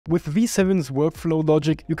With V7's workflow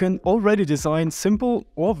logic, you can already design simple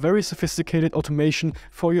or very sophisticated automation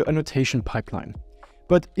for your annotation pipeline.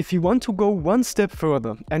 But if you want to go one step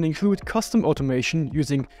further and include custom automation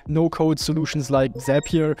using no-code solutions like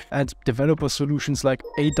Zapier and developer solutions like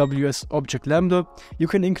AWS Object Lambda, you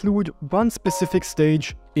can include one specific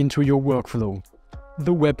stage into your workflow: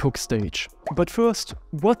 the webhook stage. But first,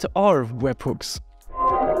 what are webhooks?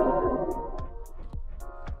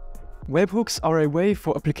 Webhooks are a way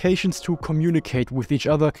for applications to communicate with each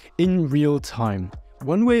other in real time.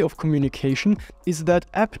 One way of communication is that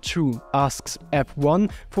App 2 asks App 1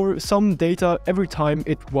 for some data every time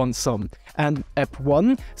it wants some, and App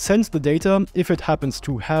 1 sends the data if it happens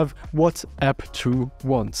to have what App 2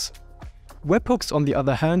 wants. Webhooks, on the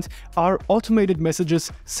other hand, are automated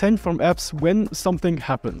messages sent from apps when something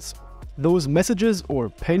happens. Those messages or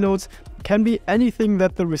payloads can be anything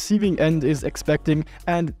that the receiving end is expecting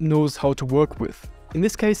and knows how to work with. In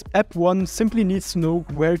this case, App 1 simply needs to know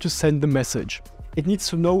where to send the message. It needs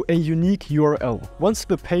to know a unique URL. Once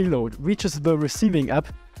the payload reaches the receiving app,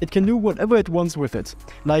 it can do whatever it wants with it,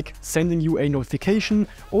 like sending you a notification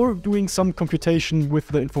or doing some computation with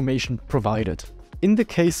the information provided. In the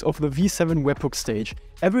case of the V7 webhook stage,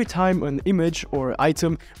 every time an image or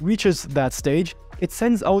item reaches that stage, it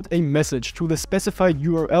sends out a message to the specified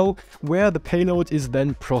URL where the payload is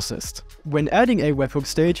then processed. When adding a webhook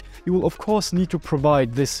stage, you will of course need to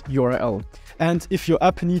provide this URL. And if your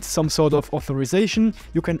app needs some sort of authorization,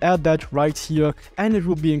 you can add that right here and it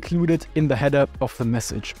will be included in the header of the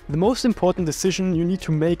message. The most important decision you need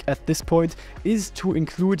to make at this point is to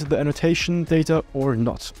include the annotation data or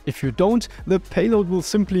not. If you don't, the payload will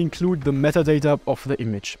simply include the metadata of the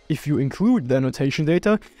image. If you include the annotation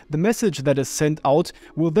data, the message that is sent out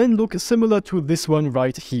will then look similar to this one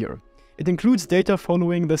right here. It includes data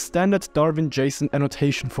following the standard Darwin JSON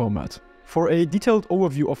annotation format. For a detailed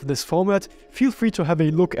overview of this format, feel free to have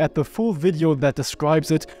a look at the full video that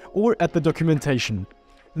describes it or at the documentation.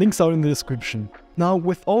 Links are in the description. Now,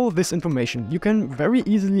 with all this information, you can very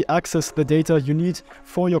easily access the data you need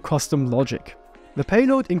for your custom logic. The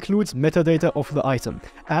payload includes metadata of the item,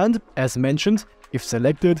 and, as mentioned, if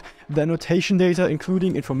selected, the annotation data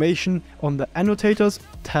including information on the annotators,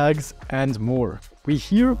 tags, and more. We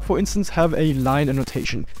here, for instance, have a line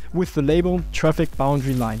annotation with the label traffic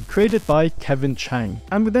boundary line created by Kevin Chang.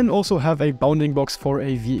 And we then also have a bounding box for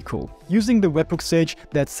a vehicle. Using the webhook stage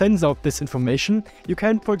that sends out this information, you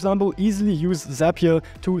can, for example, easily use Zapier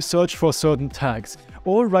to search for certain tags,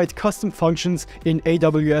 or write custom functions in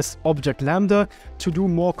AWS Object Lambda to do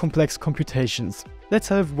more complex computations. Let's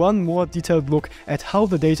have one more detailed look at how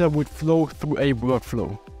the data would flow through a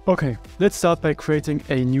workflow. Okay, let's start by creating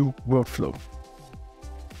a new workflow.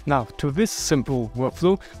 Now, to this simple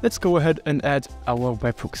workflow, let's go ahead and add our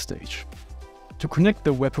webhook stage. To connect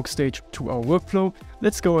the webhook stage to our workflow,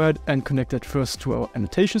 let's go ahead and connect it first to our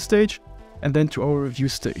annotation stage and then to our review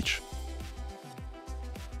stage.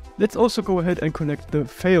 Let's also go ahead and connect the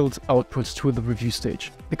failed outputs to the review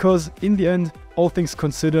stage, because in the end, all things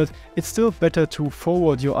considered, it's still better to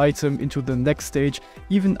forward your item into the next stage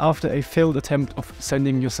even after a failed attempt of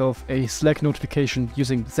sending yourself a Slack notification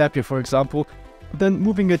using Zapier, for example, then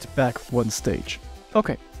moving it back one stage.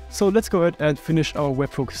 Okay, so let's go ahead and finish our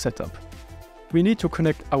webhook setup. We need to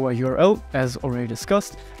connect our URL, as already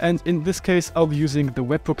discussed, and in this case I'll be using the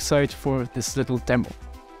webhook site for this little demo.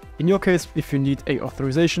 In your case, if you need a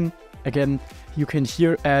authorization, again, you can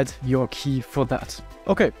here add your key for that.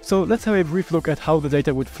 Okay, so let's have a brief look at how the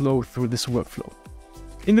data would flow through this workflow.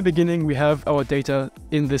 In the beginning, we have our data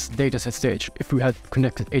in this dataset stage, if we had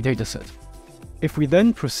connected a dataset. If we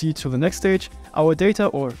then proceed to the next stage, our data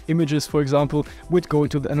or images, for example, would go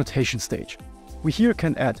into the annotation stage. We here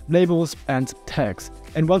can add labels and tags,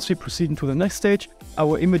 and once we proceed into the next stage,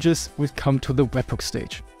 our images would come to the webhook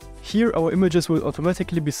stage. Here our images will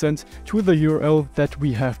automatically be sent to the URL that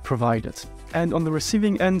we have provided. And on the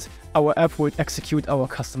receiving end, our app would execute our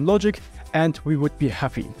custom logic and we would be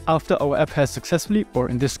happy. After our app has successfully, or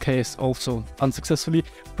in this case also unsuccessfully,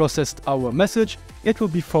 processed our message, it will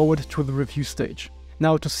be forwarded to the review stage.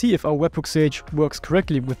 Now, to see if our webhook stage works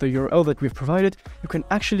correctly with the URL that we've provided, you can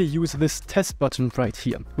actually use this test button right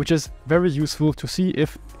here, which is very useful to see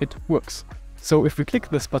if it works. So if we click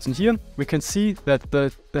this button here, we can see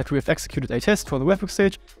that we have executed a test for the webhook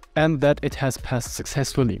stage and that it has passed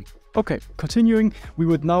successfully. Okay, continuing, we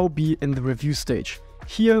would now be in the review stage.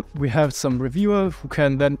 Here we have some reviewer who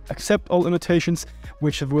can then accept all annotations,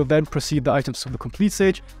 which will then proceed the items to the complete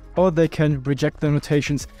stage, or they can reject the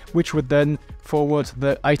annotations, which would then forward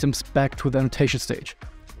the items back to the annotation stage.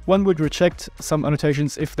 One would reject some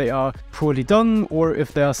annotations if they are poorly done or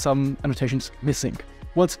if there are some annotations missing.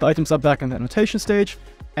 Once the items are back in the annotation stage,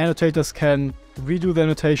 annotators can redo the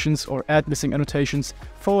annotations or add missing annotations,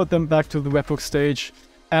 forward them back to the webhook stage,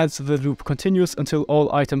 and the loop continues until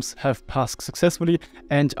all items have passed successfully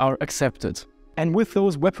and are accepted. And with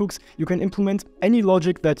those webhooks, you can implement any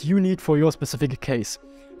logic that you need for your specific case.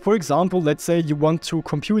 For example, let's say you want to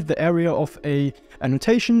compute the area of an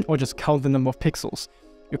annotation or just count the number of pixels.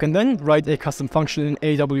 You can then write a custom function in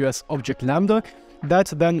AWS Object Lambda that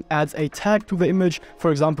then adds a tag to the image,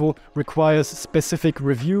 for example, requires specific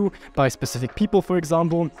review by specific people, for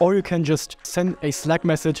example, or you can just send a Slack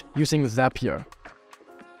message using Zapier.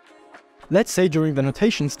 Let's say during the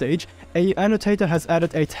annotation stage, an annotator has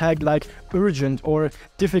added a tag like urgent or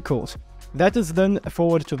difficult. That is then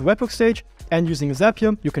forwarded to the webhook stage, and using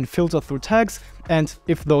Zapier, you can filter through tags, and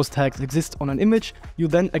if those tags exist on an image, you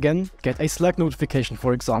then again get a Slack notification,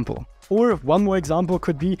 for example. Or one more example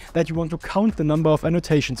could be that you want to count the number of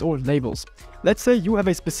annotations or labels. Let's say you have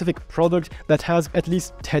a specific product that has at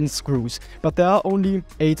least 10 screws, but there are only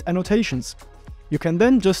 8 annotations. You can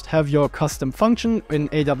then just have your custom function in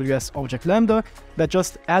AWS Object Lambda that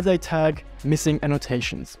just adds a tag missing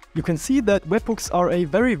annotations. You can see that webhooks are a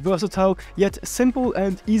very versatile yet simple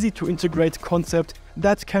and easy to integrate concept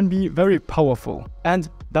that can be very powerful. And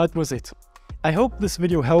that was it. I hope this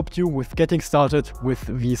video helped you with getting started with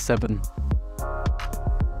V7.